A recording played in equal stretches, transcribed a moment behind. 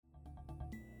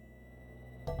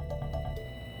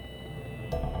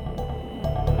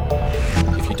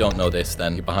don't know this,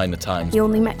 then you're behind the times. The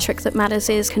only metric that matters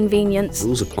is convenience.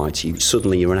 Rules apply to you.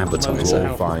 Suddenly you're an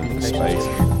advertiser. Find space.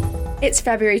 It's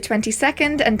February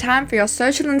 22nd and time for your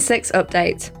Social and Six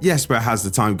update. Yes, but how's the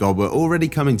time gone? We're already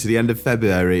coming to the end of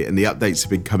February and the updates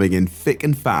have been coming in thick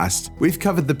and fast. We've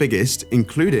covered the biggest,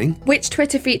 including which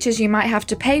Twitter features you might have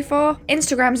to pay for,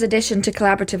 Instagram's addition to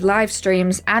collaborative live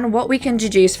streams, and what we can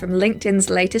deduce from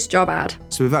LinkedIn's latest job ad.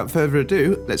 So without further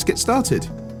ado, let's get started.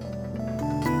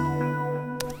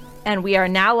 And we are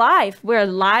now live. We're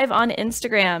live on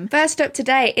Instagram. First up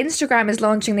today, Instagram is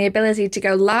launching the ability to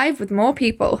go live with more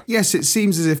people. Yes, it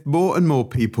seems as if more and more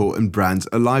people and brands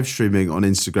are live streaming on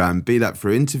Instagram, be that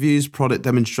through interviews, product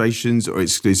demonstrations, or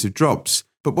exclusive drops.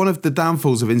 But one of the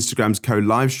downfalls of Instagram's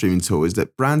co-live streaming tool is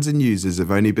that brands and users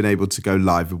have only been able to go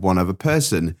live with one other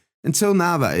person. Until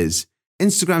now, that is.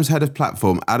 Instagram's head of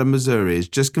platform, Adam Mosseri, has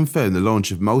just confirmed the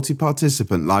launch of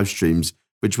multi-participant live streams,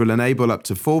 which will enable up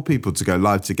to 4 people to go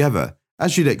live together.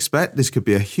 As you'd expect, this could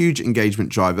be a huge engagement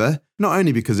driver, not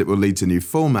only because it will lead to new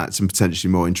formats and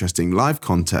potentially more interesting live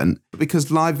content, but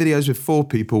because live videos with 4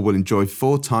 people will enjoy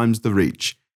 4 times the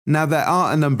reach. Now, there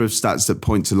are a number of stats that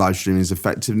point to live streaming's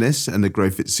effectiveness and the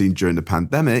growth it's seen during the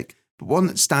pandemic, but one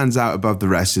that stands out above the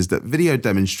rest is that video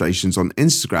demonstrations on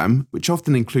Instagram, which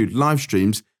often include live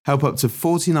streams, help up to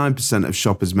 49% of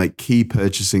shoppers make key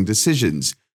purchasing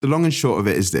decisions. The long and short of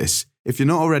it is this: if you're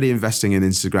not already investing in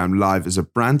Instagram Live as a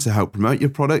brand to help promote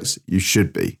your products, you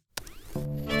should be.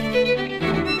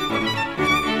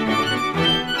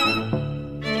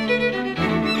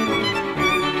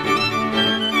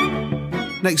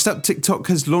 Next up, TikTok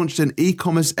has launched an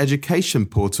e-commerce education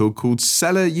portal called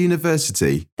Seller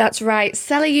University. That's right,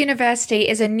 Seller University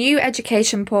is a new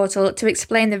education portal to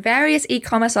explain the various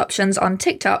e-commerce options on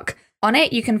TikTok. On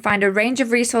it, you can find a range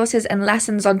of resources and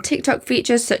lessons on TikTok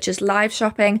features such as live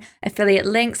shopping, affiliate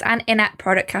links, and in-app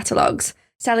product catalogs.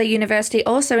 Seller University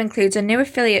also includes a new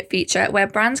affiliate feature where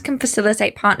brands can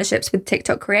facilitate partnerships with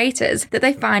TikTok creators that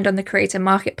they find on the creator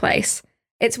marketplace.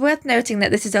 It's worth noting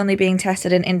that this is only being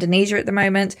tested in Indonesia at the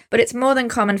moment, but it's more than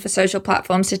common for social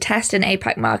platforms to test in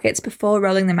APAC markets before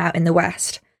rolling them out in the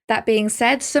West. That being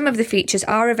said, some of the features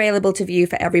are available to view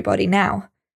for everybody now.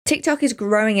 TikTok is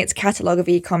growing its catalogue of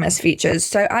e-commerce features,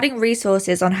 so adding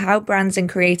resources on how brands and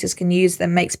creators can use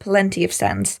them makes plenty of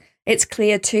sense. It's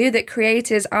clear too that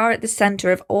creators are at the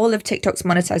centre of all of TikTok's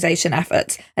monetization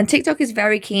efforts, and TikTok is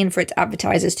very keen for its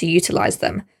advertisers to utilise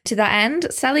them. To that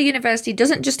end, Seller University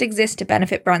doesn't just exist to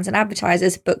benefit brands and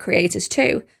advertisers, but creators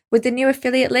too. With the new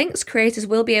affiliate links, creators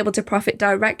will be able to profit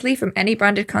directly from any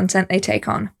branded content they take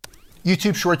on.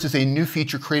 YouTube Shorts is a new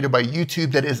feature created by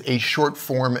YouTube that is a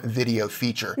short-form video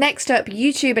feature. Next up,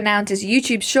 YouTube announces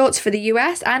YouTube Shorts for the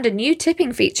US and a new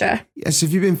tipping feature. Yes,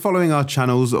 if you've been following our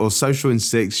channels or Social in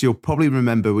 6, you'll probably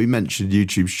remember we mentioned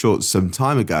YouTube Shorts some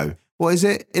time ago. What is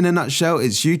it? In a nutshell,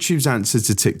 it's YouTube's answer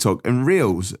to TikTok and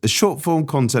Reels, a short-form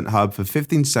content hub for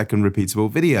 15-second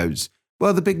repeatable videos.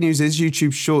 Well, the big news is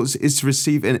YouTube Shorts is to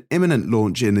receive an imminent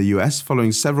launch in the US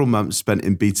following several months spent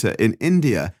in beta in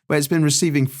India, where it's been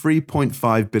receiving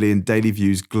 3.5 billion daily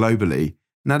views globally.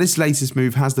 Now, this latest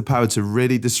move has the power to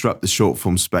really disrupt the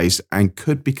short-form space and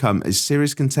could become a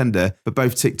serious contender for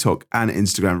both TikTok and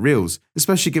Instagram Reels,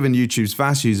 especially given YouTube's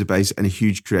vast user base and a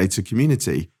huge creator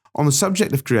community. On the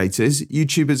subject of creators,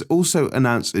 YouTube has also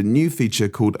announced a new feature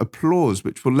called Applause,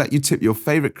 which will let you tip your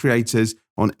favorite creators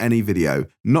on any video,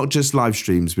 not just live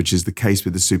streams, which is the case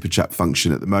with the Super Chat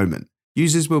function at the moment.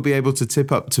 Users will be able to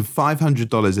tip up to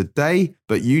 $500 a day,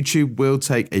 but YouTube will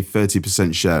take a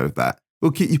 30% share of that.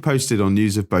 We'll keep you posted on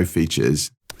news of both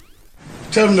features.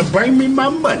 Tell them to bring me my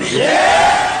money.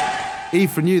 Yeah! E,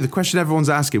 from you, the question everyone's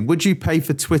asking: would you pay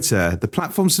for Twitter? The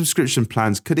platform subscription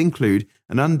plans could include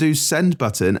an undo send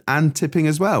button and tipping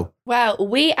as well. Well,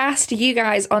 we asked you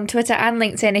guys on Twitter and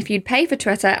LinkedIn if you'd pay for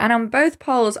Twitter, and on both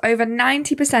polls, over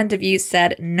 90% of you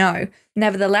said no.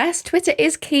 Nevertheless, Twitter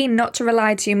is keen not to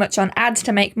rely too much on ads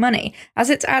to make money, as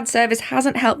its ad service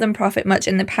hasn't helped them profit much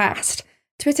in the past.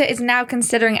 Twitter is now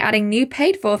considering adding new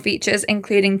paid-for features,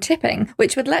 including tipping,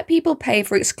 which would let people pay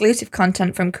for exclusive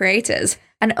content from creators,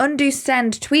 an undo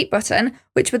send tweet button,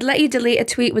 which would let you delete a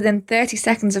tweet within 30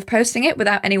 seconds of posting it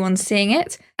without anyone seeing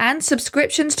it, and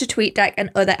subscriptions to TweetDeck and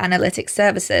other analytics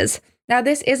services. Now,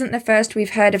 this isn't the first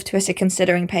we've heard of Twitter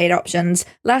considering paid options.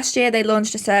 Last year, they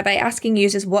launched a survey asking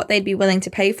users what they'd be willing to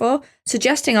pay for,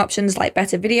 suggesting options like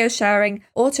better video sharing,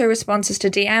 auto responses to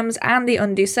DMs, and the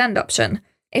undo send option.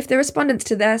 If the respondents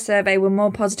to their survey were more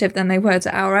positive than they were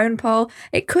to our own poll,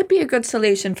 it could be a good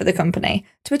solution for the company.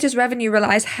 Twitter's revenue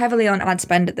relies heavily on ad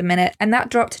spend at the minute, and that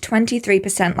dropped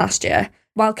 23% last year.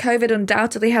 While COVID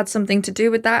undoubtedly had something to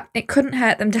do with that, it couldn't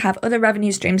hurt them to have other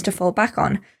revenue streams to fall back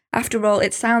on. After all,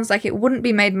 it sounds like it wouldn't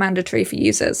be made mandatory for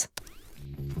users.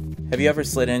 Have you ever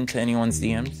slid into anyone's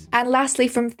DMs? And lastly,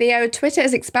 from Theo, Twitter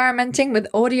is experimenting with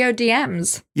audio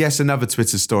DMs. Yes, another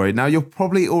Twitter story. Now, you'll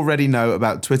probably already know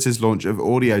about Twitter's launch of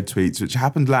audio tweets, which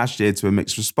happened last year to a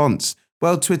mixed response.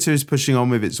 Well, Twitter is pushing on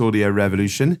with its audio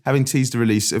revolution, having teased the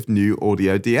release of new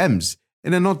audio DMs.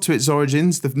 In a nod to its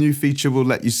origins, the new feature will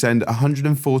let you send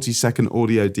 140-second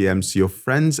audio DMs to your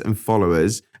friends and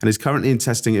followers, and is currently in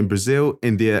testing in Brazil,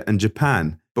 India, and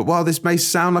Japan. But while this may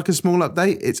sound like a small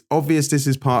update, it's obvious this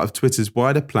is part of Twitter's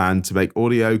wider plan to make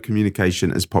audio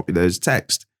communication as popular as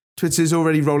text. Twitter is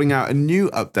already rolling out a new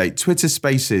update, Twitter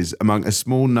Spaces, among a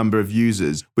small number of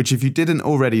users, which, if you didn't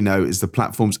already know, is the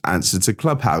platform's answer to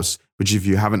Clubhouse, which, if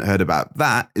you haven't heard about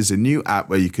that, is a new app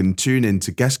where you can tune in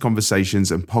to guest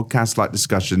conversations and podcast-like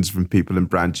discussions from people and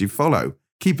brands you follow.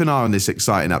 Keep an eye on this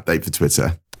exciting update for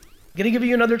Twitter. I'm going to give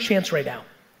you another chance right now.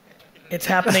 It's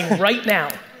happening right now.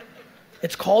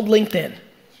 It's called LinkedIn.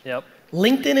 Yep.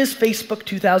 LinkedIn is Facebook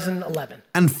 2011.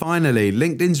 And finally,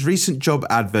 LinkedIn's recent job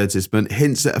advertisement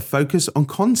hints at a focus on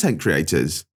content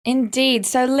creators. Indeed.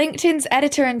 So LinkedIn's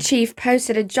editor-in-chief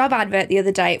posted a job advert the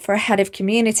other day for a head of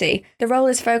community. The role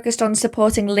is focused on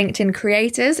supporting LinkedIn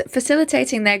creators,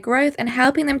 facilitating their growth, and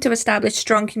helping them to establish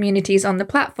strong communities on the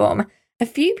platform. A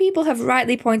few people have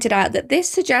rightly pointed out that this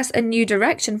suggests a new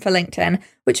direction for LinkedIn,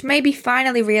 which may be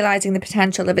finally realizing the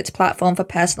potential of its platform for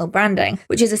personal branding,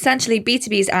 which is essentially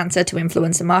B2B's answer to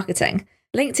influencer marketing.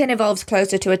 LinkedIn evolves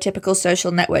closer to a typical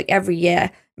social network every year,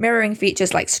 mirroring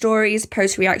features like stories,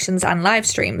 post reactions, and live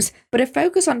streams, but a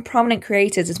focus on prominent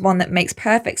creators is one that makes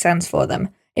perfect sense for them.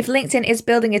 If LinkedIn is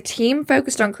building a team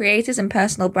focused on creators and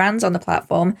personal brands on the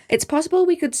platform, it's possible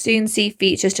we could soon see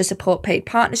features to support paid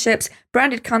partnerships,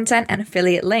 branded content, and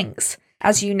affiliate links.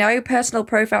 As you know, personal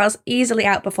profiles easily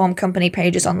outperform company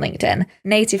pages on LinkedIn.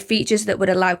 Native features that would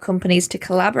allow companies to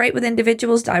collaborate with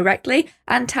individuals directly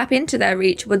and tap into their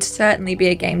reach would certainly be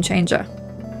a game changer.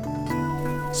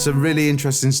 Some really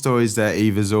interesting stories there,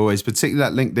 Eve, as always, particularly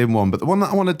that LinkedIn one. But the one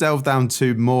that I want to delve down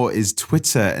to more is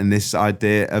Twitter and this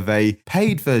idea of a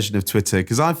paid version of Twitter.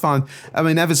 Because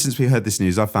ever since we heard this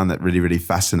news, I found that really, really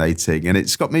fascinating. And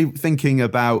it's got me thinking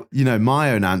about,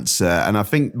 my own answer. And I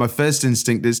think my first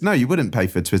instinct is, no, you wouldn't pay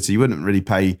for Twitter. You wouldn't really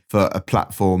pay for a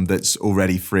platform that's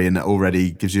already free and that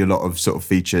already gives you a lot of sort of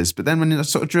features. But then when I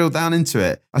sort of drill down into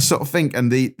it, I sort of think, and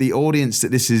the audience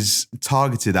that this is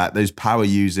targeted at, those power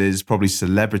users, probably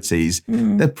celebrities,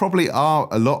 there probably are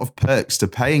a lot of perks to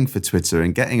paying for Twitter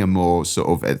and getting a more sort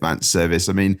of advanced service.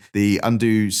 I mean, the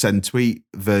undo send tweet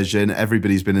version,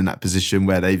 everybody's been in that position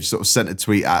where they've sort of sent a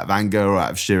tweet out of anger or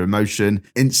out of sheer emotion,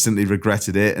 instantly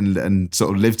regretted it and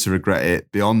sort of lived to regret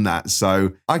it beyond that.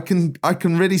 So I can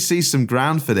really see some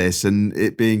ground for this and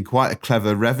it being quite a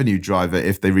clever revenue driver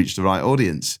if they reach the right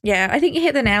audience. Yeah, I think you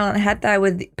hit the nail on the head there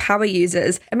with power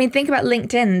users. I mean, think about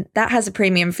LinkedIn. That has a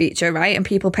premium feature, right? And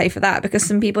people pay for that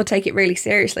because some people take it really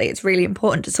seriously. It's really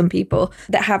important to some people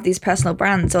that have these personal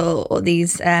brands or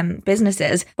these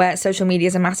businesses where social media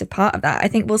is a massive part of that. I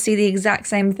think we'll see the exact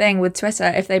same thing with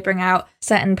Twitter if they bring out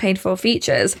certain paid for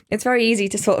features. It's very easy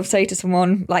to sort of say to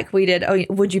someone like we did, oh,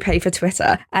 would you pay for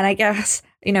Twitter? And I guess,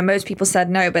 most people said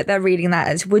no, but they're reading that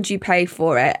as, would you pay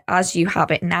for it as you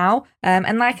have it now?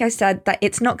 And like I said, that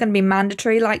it's not going to be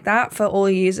mandatory like that for all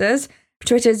users.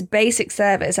 Twitter's basic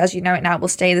service, as you know it now, will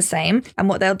stay the same. And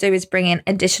what they'll do is bring in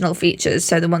additional features.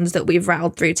 So the ones that we've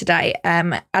rattled through today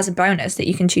as a bonus that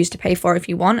you can choose to pay for if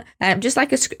you want, just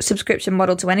like a subscription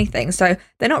model to anything. So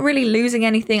they're not really losing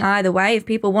anything either way. If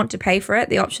people want to pay for it,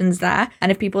 the option's there.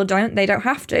 And if people don't, they don't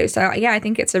have to. So yeah, I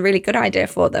think it's a really good idea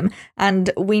for them. And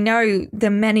we know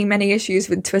the many, many issues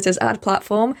with Twitter's ad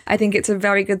platform. I think it's a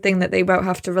very good thing that they won't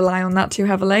have to rely on that too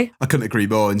heavily. I couldn't agree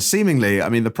more. And seemingly,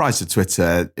 the price of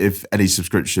Twitter, if any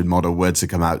subscription model were to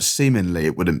come out, seemingly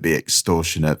it wouldn't be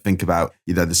extortionate. Think about,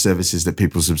 the services that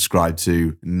people subscribe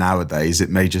to nowadays. It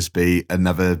may just be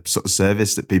another sort of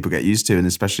service that people get used to. And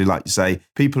especially, like you say,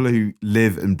 people who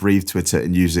live and breathe Twitter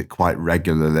and use it quite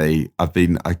regularly. I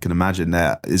can imagine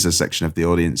there is a section of the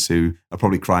audience who are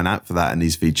probably crying out for that and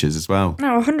these features as well.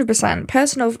 No, 100%.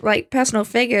 Personal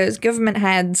figures, government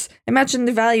heads. Imagine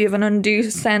the value of an undo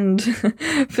send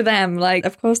for them.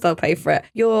 Of course they'll pay for it.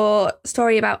 Your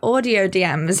story about audio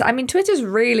DMs. Twitter's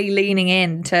really leaning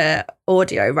into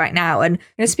audio right now. And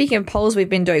speaking of polls we've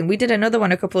been doing, we did another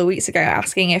one a couple of weeks ago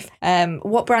asking if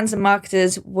what brands and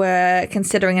marketers were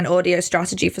considering an audio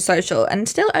strategy for social, and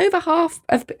still over half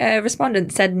of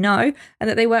respondents said no and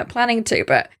that they weren't planning to.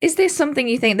 But is this something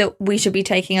you think that we should be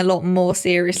taking a lot more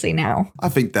seriously now? I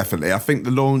think definitely. I think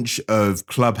the launch of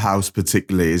Clubhouse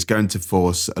particularly is going to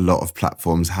force a lot of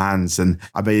platforms' hands. And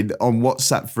I mean, on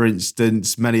WhatsApp, for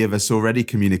instance, many of us already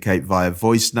communicate via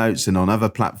voice notes, and on other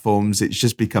platforms, it's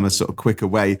just become a sort of quicker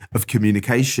way of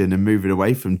communication and moving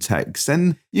away from text.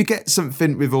 And you get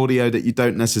something with audio that you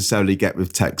don't necessarily get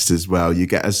with text as well. You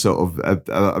get a sort of,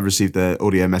 I received an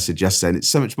audio message yesterday, and it's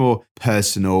so much more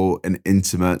personal and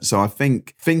intimate. So I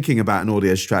think thinking about an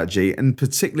audio strategy, and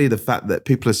particularly the fact that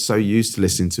people are so used to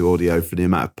listening to audio for the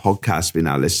amount of podcasts we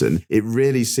now listen, it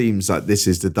really seems like this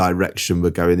is the direction we're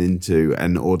going into.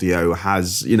 And audio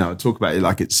has, I talk about it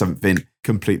like it's something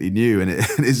completely new, and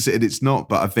it's not.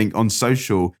 But I think on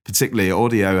social, particularly,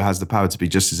 audio has the power to be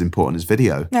just as important as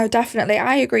video. No, definitely.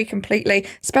 I agree completely,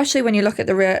 especially when you look at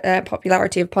the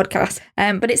popularity of podcasts.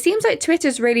 But it seems like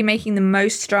Twitter's really making the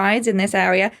most strides in this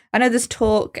area. I know there's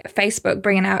talk Facebook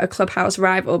bringing out a Clubhouse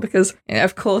rival because,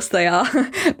 of course they are.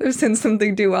 They've seen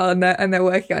something do well and they're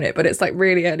working on it, but it's like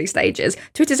really early stages.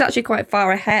 Twitter's actually quite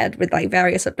far ahead with like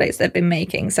various updates they've been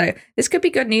making. So this could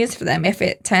be good news for them if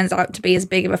it turns out to be as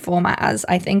big of a format as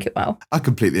I think it will. I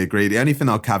completely agree. The only thing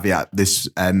I'll caveat this,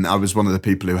 I was one of the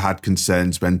people who had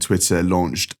concerns when Twitter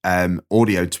launched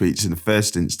audio tweets in the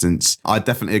first instance. I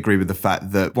definitely agree with the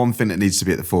fact that one thing that needs to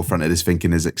be at the forefront of this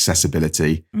thinking is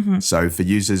accessibility. Mm-hmm. So for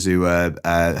users who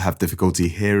have difficulty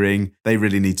hearing, they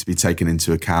really need to be taken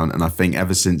into account. And I think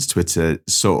ever since Twitter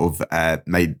sort of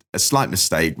made a slight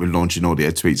mistake with launching audio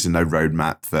tweets and no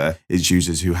roadmap for its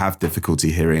users who have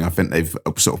difficulty hearing, I think they've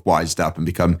sort of wised up and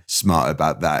become smart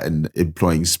about that and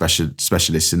employing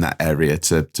specialists in that area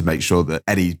to make sure that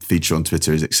any feature on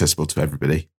Twitter is accessible to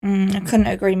everybody. I couldn't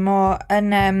agree more.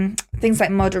 And things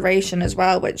like moderation as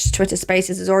well, which Twitter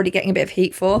Spaces is already getting a bit of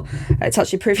heat for. It's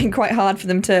actually proving quite hard for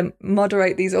them to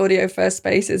moderate these audio first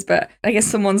spaces, but I guess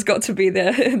someone's got to be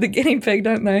the guinea pig,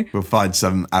 don't they? We'll find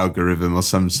some algorithm or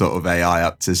some sort of AI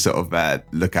up to sort of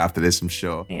look after this, I'm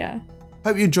sure. Yeah.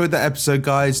 Hope you enjoyed that episode,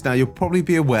 guys. Now, you'll probably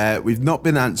be aware we've not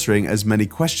been answering as many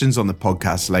questions on the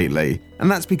podcast lately, and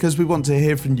that's because we want to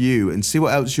hear from you and see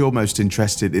what else you're most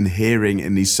interested in hearing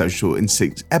in these Social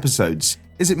Instincts episodes.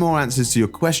 Is it more answers to your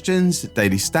questions,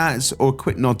 daily stats, or a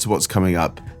quick nod to what's coming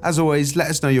up? As always,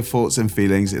 let us know your thoughts and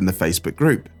feelings in the Facebook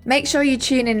group. Make sure you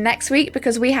tune in next week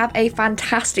because we have a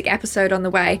fantastic episode on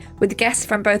the way with guests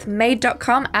from both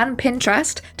Made.com and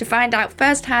Pinterest to find out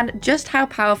firsthand just how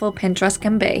powerful Pinterest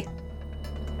can be.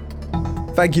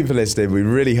 Thank you for listening. We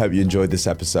really hope you enjoyed this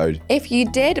episode. If you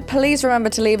did, please remember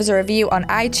to leave us a review on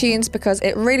iTunes because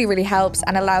it really, really helps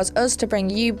and allows us to bring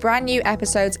you brand new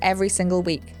episodes every single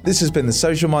week. This has been the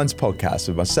Social Minds Podcast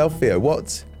with myself, Theo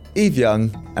Watts, Eve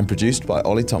Young, and produced by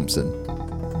Ollie Thompson.